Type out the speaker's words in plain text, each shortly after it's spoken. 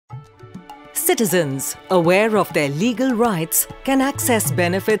Citizens, aware of their legal rights, can access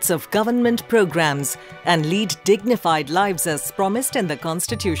benefits of government programs and lead dignified lives as promised in the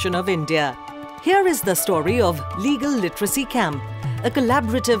Constitution of India. Here is the story of Legal Literacy Camp, a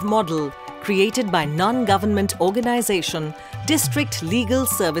collaborative model created by non-government organization, District Legal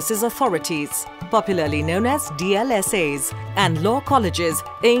Services Authorities, popularly known as DLSAs, and law colleges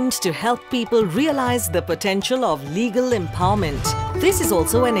aimed to help people realize the potential of legal empowerment. This is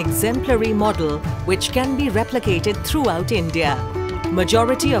also an exemplary model which can be replicated throughout India.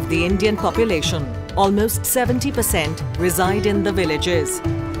 Majority of the Indian population, almost 70%, reside in the villages.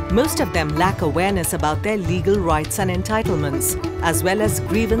 Most of them lack awareness about their legal rights and entitlements, as well as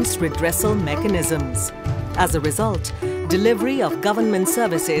grievance redressal mechanisms. As a result, delivery of government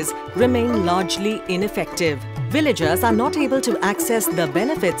services remain largely ineffective. Villagers are not able to access the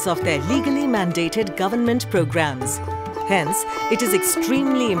benefits of their legally mandated government programs. Hence, it is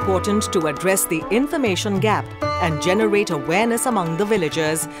extremely important to address the information gap and generate awareness among the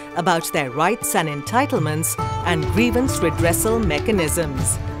villagers about their rights and entitlements and grievance redressal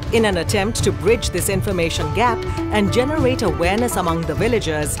mechanisms. In an attempt to bridge this information gap and generate awareness among the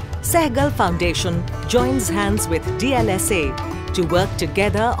villagers, Sehgal Foundation joins hands with DLSA to work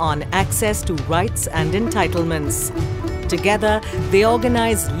together on access to rights and entitlements. Together, they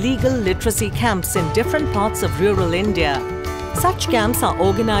organize legal literacy camps in different parts of rural India. Such camps are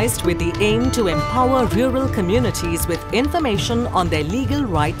organized with the aim to empower rural communities with information on their legal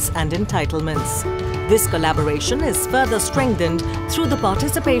rights and entitlements. This collaboration is further strengthened through the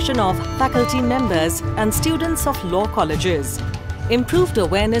participation of faculty members and students of law colleges. Improved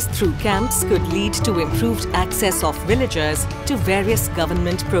awareness through camps could lead to improved access of villagers to various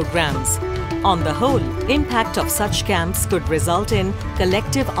government programs. On the whole, impact of such camps could result in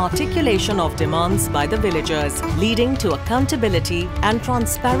collective articulation of demands by the villagers, leading to accountability and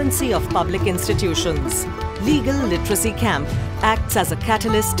transparency of public institutions. Legal Literacy Camp acts as a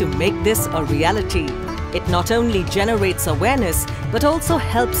catalyst to make this a reality. It not only generates awareness, but also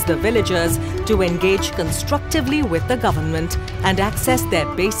helps the villagers to engage constructively with the government and access their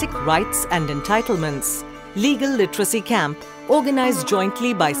basic rights and entitlements. Legal Literacy Camp, organized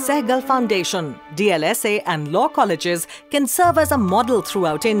jointly by Sehgal Foundation, DLSA and law colleges, can serve as a model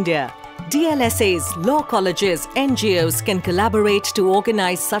throughout India. DLSAs, law colleges, NGOs can collaborate to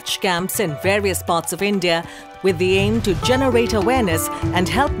organize such camps in various parts of India with the aim to generate awareness and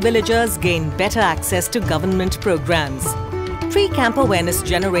help villagers gain better access to government programs. Pre-camp awareness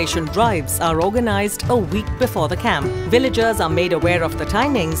generation drives are organized a week before the camp. Villagers are made aware of the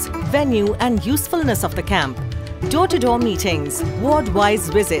timings, venue and usefulness of the camp. Door-to-door meetings, ward-wise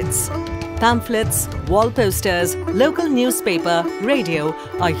visits, pamphlets, wall posters, local newspaper, radio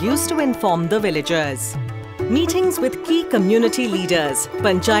are used to inform the villagers. Meetings with key community leaders,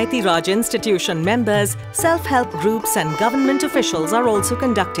 Panchayati Raj institution members, self-help groups and government officials are also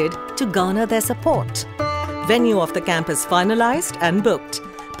conducted to garner their support. Venue of the camp is finalized and booked.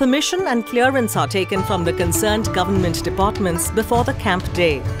 Permission and clearance are taken from the concerned government departments before the camp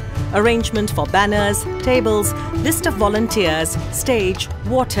day. Arrangement for banners, tables, list of volunteers, stage,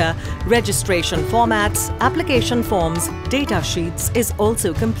 water, registration formats, application forms, data sheets is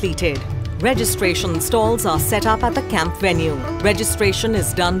also completed. Registration stalls are set up at the camp venue. Registration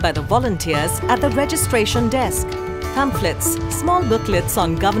is done by the volunteers at the registration desk. Pamphlets, small booklets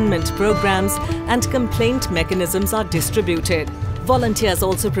on government programs and complaint mechanisms are distributed. Volunteers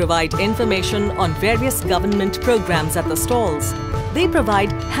also provide information on various government programs at the stalls. They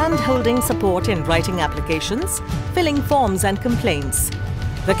provide hand-holding support in writing applications, filling forms and complaints.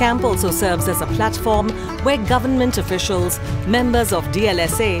 The camp also serves as a platform where government officials, members of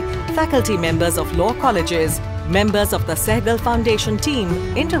DLSA, faculty members of law colleges, members of the Sehgal Foundation team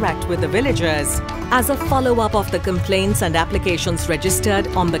interact with the villagers. As a follow-up of the complaints and applications registered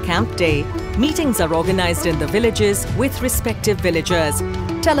on the camp day, meetings are organized in the villages with respective villagers.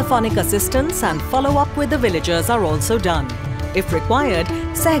 Telephonic assistance and follow-up with the villagers are also done. If required,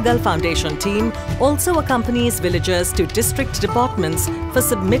 Sehgal Foundation team also accompanies villagers to district departments for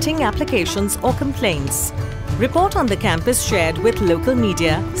submitting applications or complaints. Report on the camp is shared with local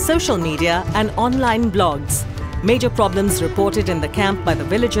media, social media and online blogs. Major problems reported in the camp by the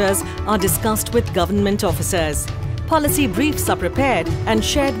villagers are discussed with government officers. Policy briefs are prepared and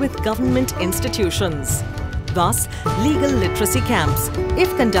shared with government institutions. Thus, legal literacy camps,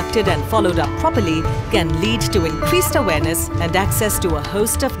 if conducted and followed up properly, can lead to increased awareness and access to a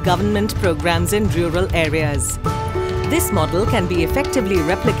host of government programs in rural areas. This model can be effectively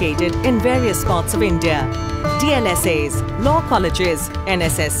replicated in various parts of India. DLSAs, law colleges,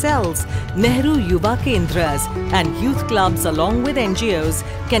 NSS cells, Nehru Yuva Kendras and youth clubs along with NGOs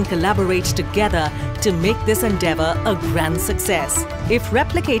can collaborate together to make this endeavour a grand success. If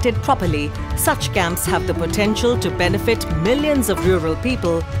replicated properly, such camps have the potential to benefit millions of rural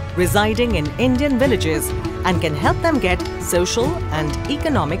people residing in Indian villages and can help them get social and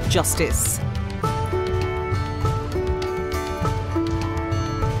economic justice.